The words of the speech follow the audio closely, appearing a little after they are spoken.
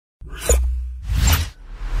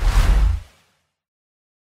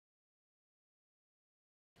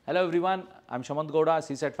Hello everyone, I am Shamanth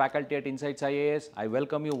CSAT faculty at Insights IAS. I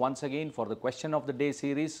welcome you once again for the question of the day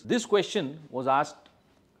series. This question was asked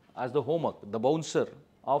as the homework, the bouncer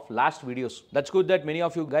of last videos. That's good that many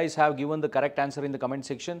of you guys have given the correct answer in the comment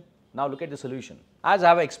section. Now look at the solution. As I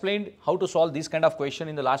have explained how to solve this kind of question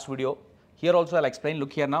in the last video, here also I'll explain.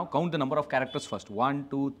 Look here now, count the number of characters first. 1,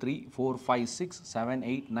 2, 3, 4, 5, 6, 7,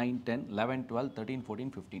 8, 9, 10, 11, 12, 13, 14,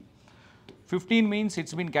 15. 15 means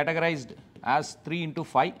it's been categorized as 3 into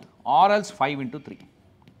 5 or else 5 into 3.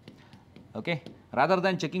 Okay. Rather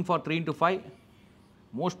than checking for 3 into 5,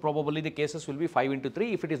 most probably the cases will be 5 into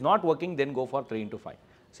 3. If it is not working, then go for 3 into 5.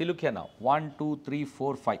 See, look here now, 1, 2, 3,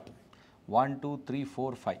 4, 5, 1, 2, 3,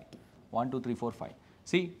 4, 5, 1, 2, 3, 4, 5.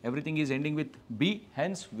 See, everything is ending with B,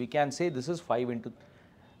 hence we can say this is 5 into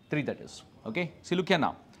 3, that is. Okay. See, look here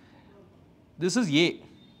now, this is A,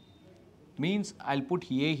 means I'll put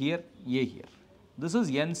A here, A here. This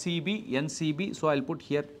is NCB, NCB, so I'll put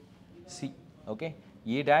here C, okay.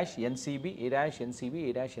 A dash, NCB, A dash, NCB,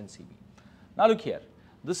 A dash, NCB. Now look here,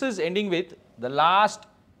 this is ending with the last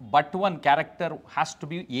but one character has to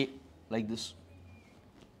be A, like this.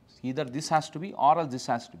 Either this has to be or else this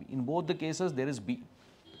has to be. In both the cases there is B.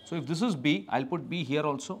 So if this is B, I'll put B here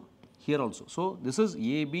also, here also. So this is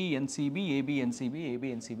AB, NCB, AB, NCB,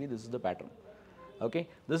 AB, NCB, this is the pattern. Okay,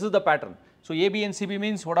 this is the pattern. So A, B, and C, B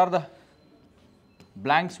means what are the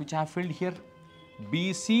blanks which I have filled here?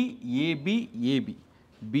 B, C, A, B, A, B.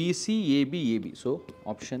 B, C, A, B, A, B. So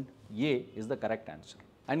option A is the correct answer.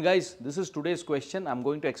 And guys, this is today's question. I am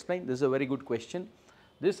going to explain. This is a very good question.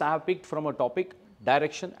 This I have picked from a topic,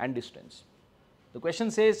 direction and distance. The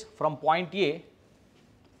question says, from point A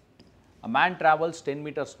man travels 10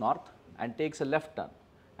 meters north and takes a left turn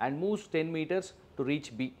and moves 10 meters to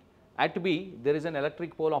reach B. At B, there is an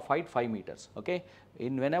electric pole of height 5 meters. Okay.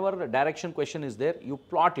 In whenever a direction question is there, you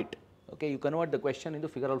plot it. Okay. You convert the question into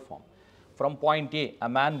figural form. From point A, a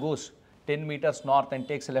man goes 10 meters north and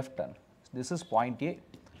takes a left turn. This is point A.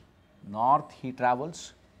 North he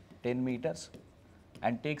travels 10 meters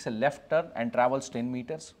and takes a left turn and travels 10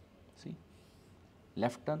 meters. See,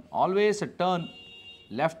 left turn. Always a turn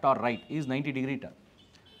left or right is 90-degree turn.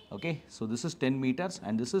 Okay. So this is 10 meters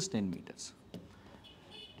and this is 10 meters.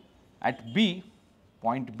 At B,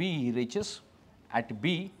 point B he reaches, at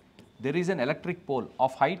B there is an electric pole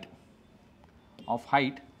of height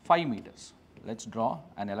 5 meters. Let us draw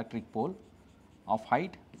an electric pole of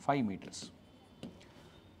height 5 meters.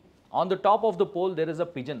 On the top of the pole there is a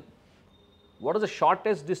pigeon. What is the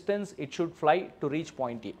shortest distance it should fly to reach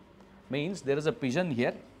point A? Means there is a pigeon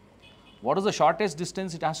here. What is the shortest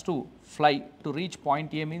distance it has to fly to reach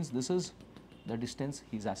point A? Means this is the distance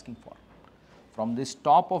he is asking for. From this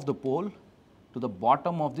top of the pole to the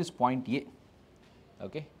bottom of this point A.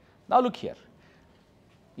 Okay. Now look here,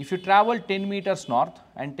 if you travel 10 meters north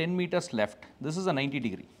and 10 meters left, this is a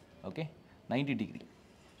 90-degree, okay, 90-degree,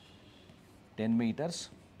 10 meters,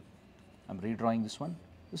 I am redrawing this one,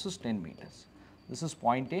 this is 10 meters, this is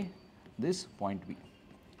point A, this point B.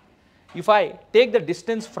 If I take the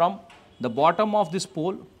distance from the bottom of this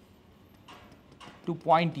pole to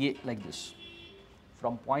point A like this,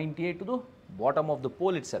 from point A to the bottom of the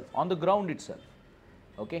pole itself, on the ground itself,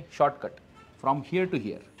 okay, shortcut from here to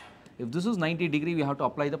here. If this is 90-degree, we have to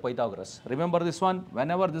apply the Pythagoras. Remember this one,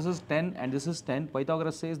 whenever this is 10 and this is 10,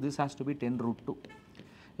 Pythagoras says this has to be 10 root 2.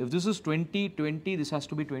 If this is 20, 20, this has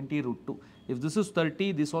to be 20 root 2. If this is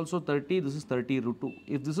 30, this also 30, this is 30 root 2.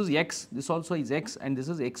 If this is x, this also is x and this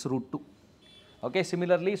is x root 2. Okay,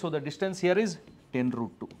 similarly, so the distance here is 10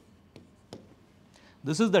 root 2.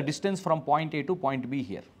 This is the distance from point A to point B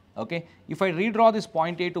here. Okay. If I redraw this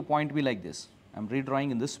point A to point B like this, I am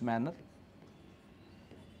redrawing in this manner,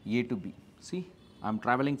 A to B. See, I am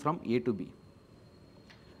travelling from A to B.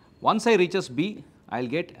 Once I reaches B, I will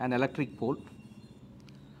get an electric pole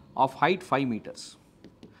of height 5 meters.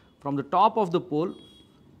 From the top of the pole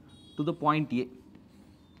to the point A,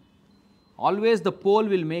 always the pole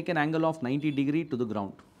will make an angle of 90-degree to the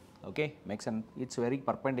ground. Okay, it's very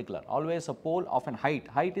perpendicular. Always a pole of an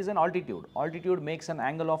height is an altitude. Altitude makes an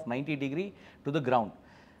angle of 90-degree to the ground.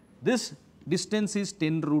 This distance is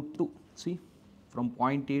 10 root 2. See, from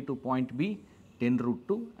point A to point B, 10 root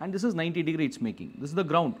 2, and this is 90-degree it's making. This is the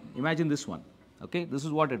ground. Imagine this one. Okay, this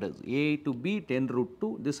is what it is. A to B, 10 root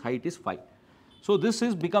 2. This height is 5. So this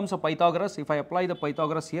becomes a Pythagoras. If I apply the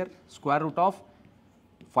Pythagoras here, square root of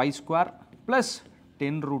 5 square plus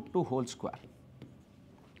 10 root 2 whole square.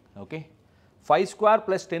 Okay, 5 square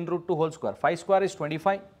plus 10 root 2 whole square. 5 square is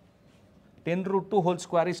 25, 10 root 2 whole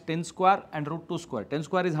square is 10 square and root 2 square. 10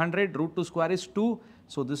 square is 100, root 2 square is 2.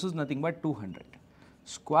 So this is nothing but 200.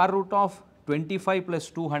 Square root of 25 plus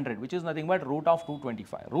 200, which is nothing but root of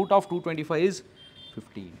 225. Root of 225 is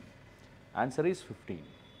 15. Answer is 15.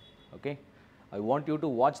 Okay. I want you to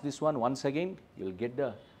watch this one once again. You will get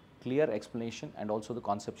the clear explanation and also the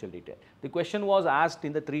conceptual detail. The question was asked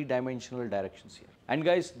in the 3-dimensional directions here. And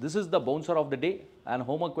guys, this is the bouncer of the day and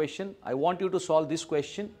homework question. I want you to solve this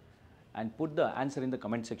question and put the answer in the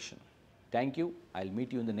comment section. Thank you. I'll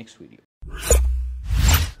meet you in the next video.